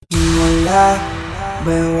Hola,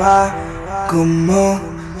 beba, ¿cómo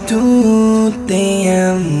tú te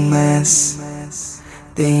llamas?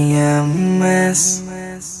 Te llamas.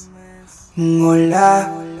 Hola,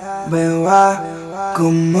 beba,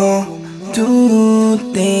 ¿cómo tú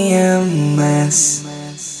te llamas?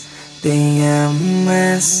 Te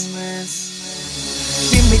llamas.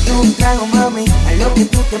 Te invito un trago, mami, a lo que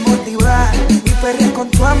tú te motivas. Y perrear con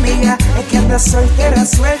tu amiga, es que andas soltera,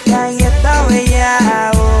 suelta y está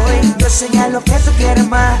bella hoy. Yo señalo que tú quieres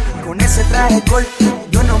más, con ese traje corto,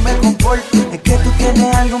 yo no me comporto. Es que tú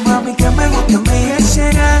tienes algo, mami, que me gusta a mí. ¿Qué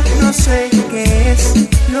será? No sé qué es.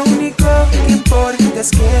 Lo único que importa es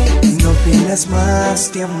que no pierdas más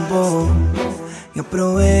tiempo y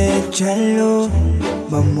aprovechalo.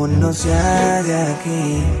 Vámonos ya de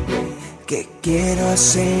aquí, que quiero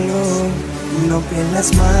hacerlo. No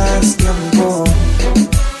pierdas más tiempo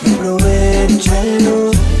y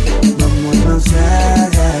aprovechalo. Vámonos ya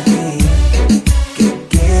de aquí, que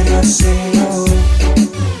quiero hacerlo.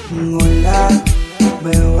 Hola,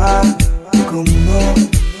 beba, ¿cómo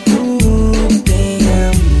tú te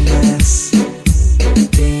llamas?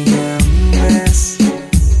 Te llamas.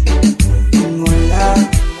 Hola,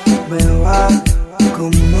 beba,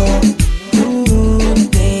 ¿cómo tú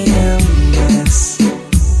te llamas?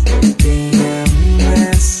 Te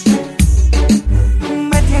llamas.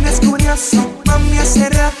 Me tienes curioso, mami, hace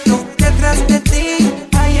rato detrás de ti.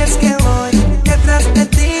 Ahí es que voy, detrás de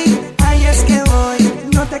ti. Ahí es que voy.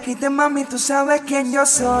 No te quites, mami, tú sabes quién yo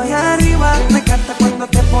soy. Arriba, me encanta cuando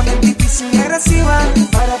te pones difícil y agresiva,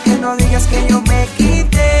 para que no digas que yo me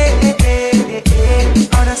quité.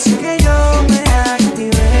 Ahora sí que yo me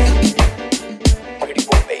activé.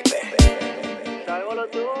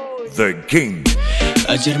 The King.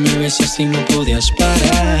 Ayer me besaste y no podías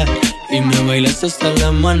parar, y me bailaste hasta el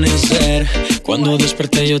amanecer. Cuando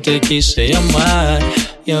desperté yo te quise llamar,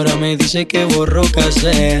 y ahora me dice que borró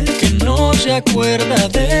casé, que no se acuerda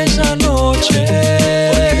de esa noche,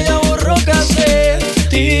 porque ya borró casé.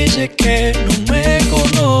 Dice que no me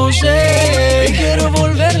conoce y quiero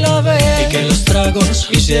volverla a ver, y que los tragos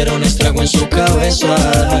hicieron estrago en su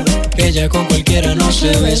cabeza, que ella con cualquiera no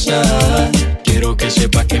se besa. Quiero que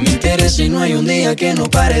sepa que me interesa y no hay un día que no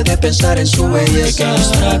pare de pensar en su belleza. Y que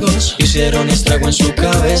los tragos hicieron estrago en su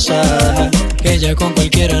cabeza, que ella con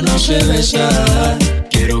cualquiera no se besa.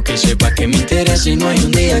 Quiero que sepa que me interesa y no hay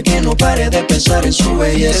un día que no pare de pensar en su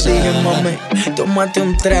belleza. Te dije, mami, tómate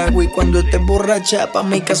un trago y cuando estés borracha pa'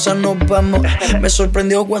 mi casa nos vamos. Me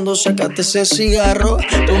sorprendió cuando sacaste ese cigarro.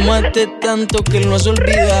 Tomaste tanto que lo has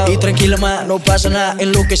olvidado. Y tranquila, ma, no pasa nada.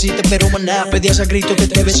 Enloqueciste pero maná, pedías a grito que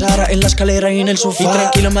te besara en la escalera y en el sofá. Y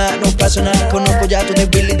tranquila, ma, no pasa nada. Conozco ya tu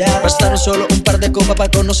debilidad. Bastaron solo un par de copas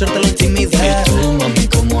para conocerte la intimidad. Y tú, mami,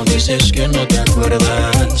 como dices que no te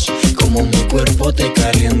acuerdas, como mi cuerpo te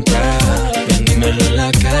calienta. Ven, dímelo en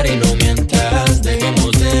la cara y no mientas,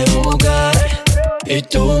 dejemos de jugar. Y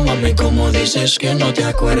tú, mami, como dices que no te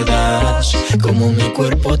acuerdas, como mi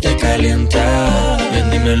cuerpo te calienta.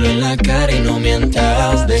 Ven, dímelo en la cara y no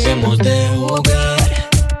mientas, dejemos de jugar.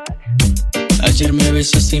 Ayer me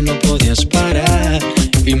besaste y no podías parar,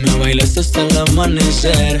 y me bailaste hasta el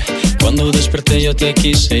amanecer. Cuando desperté yo te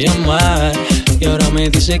quise llamar, y ahora me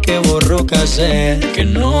dice que borró casé, que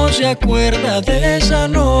no se acuerda de esa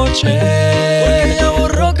noche, porque ya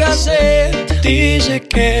borró casé. Dice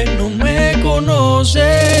que no me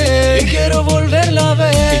conoce y quiero volverla a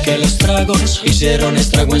ver, y que los tragos hicieron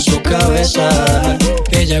estrago en su cabeza,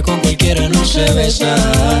 que ella con cualquiera no se besa.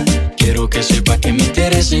 Quiero que sepa que me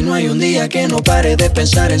interesa y no hay un día que no pare de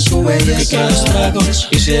pensar en su belleza. Y que los tragos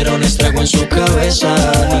hicieron estrago en su cabeza,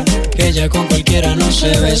 que ella con cualquiera no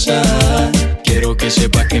se besa. Quiero que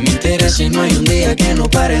sepa que me interesa y no hay un día que no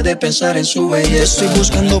pare de pensar en su belleza. Te estoy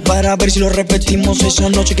buscando para ver si lo repetimos. Esa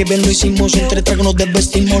noche que bien lo hicimos, entre tragos nos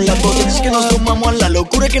desvestimos. Las botellas que nos tomamos, la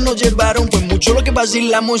locura que nos llevaron, fue mucho lo que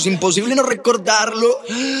vacilamos, imposible no recordarlo.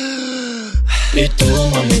 Y tú,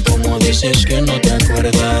 mami, como dices que no te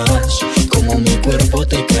acuerdas, como mi cuerpo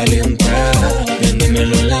te calienta. Ven,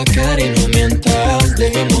 dímelo en la cara y no mientas,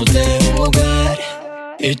 dejemos de jugar.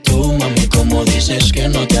 Y tú, mami, como dices que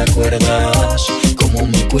no te acuerdas, como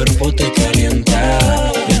mi cuerpo te calienta.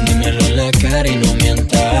 Ven, dímelo en la cara y no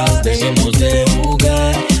mientas, dejemos de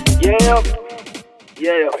jugar. Yeah,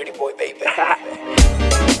 yeah, Pretty boy, baby.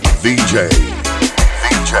 DJ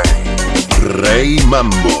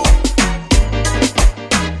RayMambo.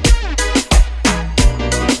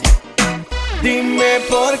 Dime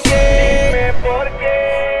por qué,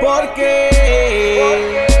 por qué.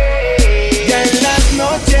 Ya en las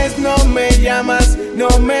noches no me llamas,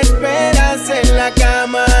 no me esperas en la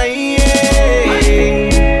cama. No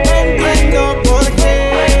entiendo por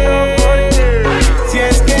qué.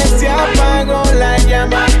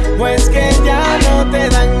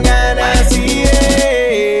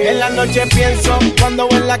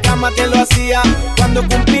 cama te lo hacía, cuando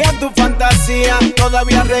cumplía tu fantasía.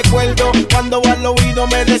 Todavía recuerdo cuando al oído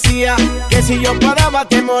me decía que si yo paraba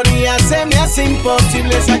te moría. Se me hace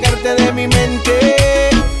imposible sacarte de mi mente,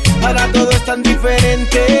 ahora todo es tan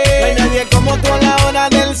diferente. No hay nadie como tú a la hora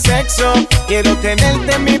del sexo. Quiero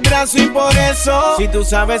tenerte en mi brazo y por eso, si tú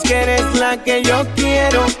sabes que eres la que yo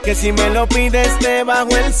quiero, que si me lo pides te bajo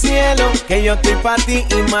el cielo, que yo estoy pa' ti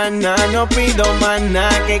y maná, no pido maná,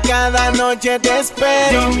 que cada noche te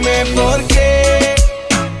espero. Dime por qué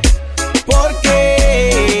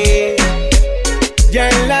ya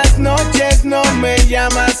en las noches no me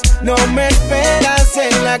llamas, no me esperas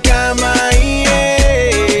en la cama y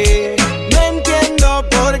no entiendo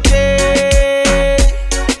por qué.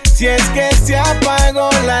 Si es que se apagó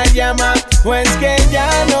la llama o es que ya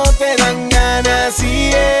no te dan ganas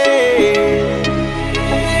y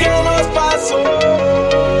 ¿qué nos pasó?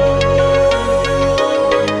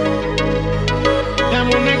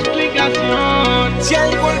 Dame una explicación. Si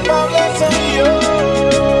el culpable soy yo,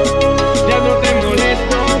 ya no te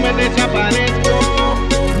molesto, me desaparezco.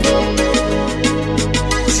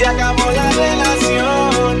 Se acabó la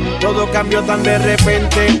relación, todo cambió tan de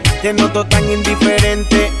repente, te noto tan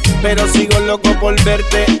indiferente, pero sigo loco por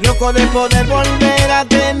verte, loco de poder volver a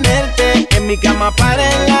tenerte en mi cama para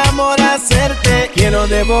el amor hacerte. Quiero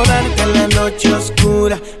devorarte en la noche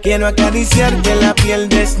oscura, quiero acariciarte la piel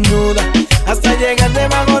desnuda, hasta llegar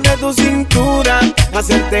debajo de tu cintura,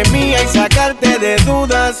 hacerte mía y sacarte de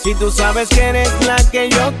dudas. Si tú sabes que eres la que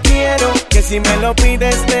yo quiero, que si me lo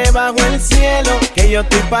pides te bajo el cielo, que yo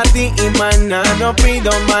estoy pa' ti y maná, no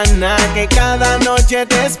pido maná, que cada noche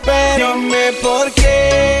te espero. Dime por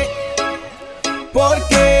qué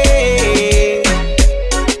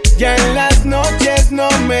ya en las noches no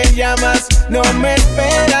me llamas, no me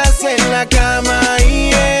esperas en la cama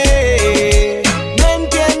y no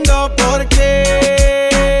entiendo por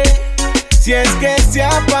qué. Si es que se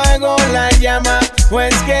apagó la llama o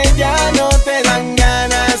es que ya no te dan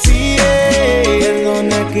ganas y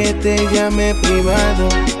perdona que te llame privado,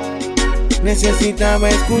 necesitaba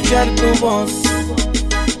escuchar tu voz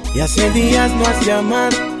y hace días no has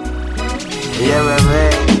llamado. Yeah, bebé.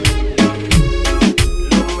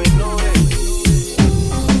 Los menores,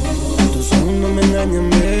 tus ojos no me engañan,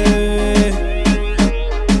 bebé.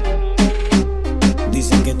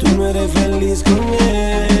 Dicen que tú no eres feliz con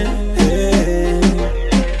él.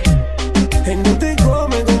 Él no te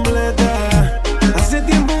come completa, hace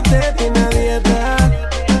tiempo te tiene a dieta.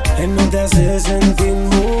 Él no te hace sentir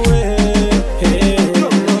mujer. Yo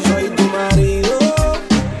no soy tu marido,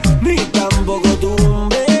 ni tampoco tu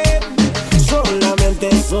hombre. Solamente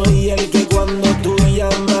soy el que cuando tú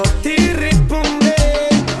llamas te responde.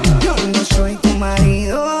 Yo no soy tu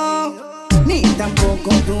marido, ni tampoco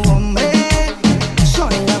tu hombre.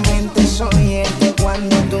 Solamente soy el que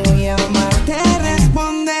cuando tú llamas te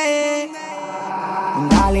responde.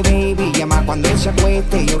 Dale baby, llama cuando él se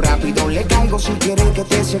acueste. Yo rápido le caigo si quieres que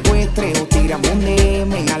te secuestre. O tírame un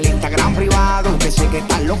DM al Instagram privado, que sé que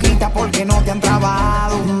estás loquita porque no te han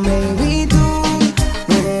trabado. Baby, tú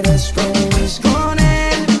no eres feliz con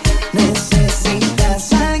él,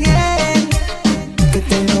 necesitas a alguien que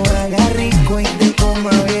te lo haga rico y te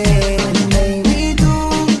coma bien. Baby, tú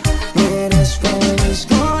no eres feliz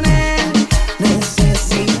con él,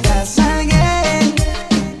 necesitas a alguien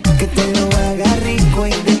que te lo haga rico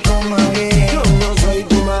y te coma bien. Yo no soy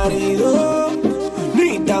tu marido,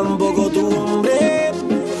 ni tampoco tu hombre.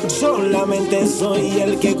 Solamente soy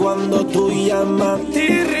el que cuando tú llamas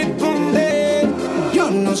te responde. Yo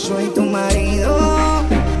no soy tu marido,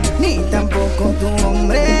 ni tampoco tu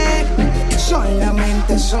hombre.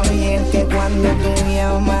 Solamente soy el que cuando tú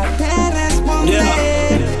llamas te responde.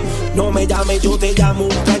 No me llames, yo te llamo.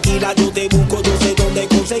 Tranquila, yo te busco. Yo sé dónde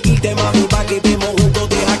conseguirte, mami, pa' que estemos juntos.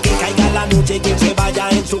 Deja que caiga la noche, que se vaya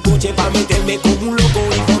en su coche pa' meterme como un loco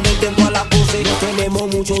y ponerte en todas las poses. Tenemos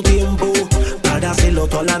mucho tiempo para hacerlo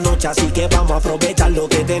toda la noche, así que vamos a aprovechar lo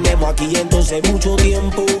que tenemos aquí. Entonces mucho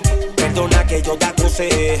tiempo. Perdona que yo te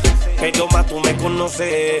acosé, pero más tú me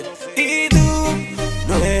conoces. Y tú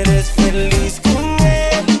no eres feliz con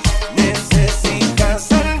él,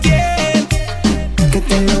 necesitas a alguien que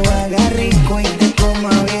te lo haga rico y te coma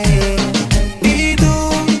bien. y tú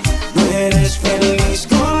no eres feliz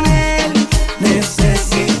con él,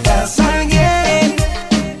 necesitas a alguien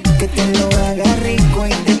Que te lo haga rico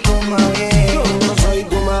y te coma bien. Yo no soy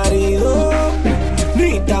tu marido,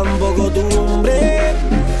 ni tampoco tu hombre.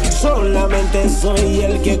 Solamente soy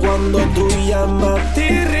el que cuando tú llamas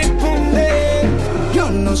te responde. Yo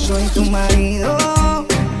no soy tu marido,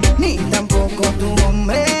 ni tampoco tu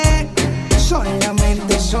hombre.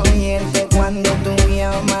 Solamente soy el que cuando tú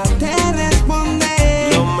llamas te responde.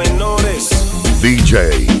 Los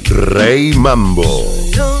DJ RayMambo.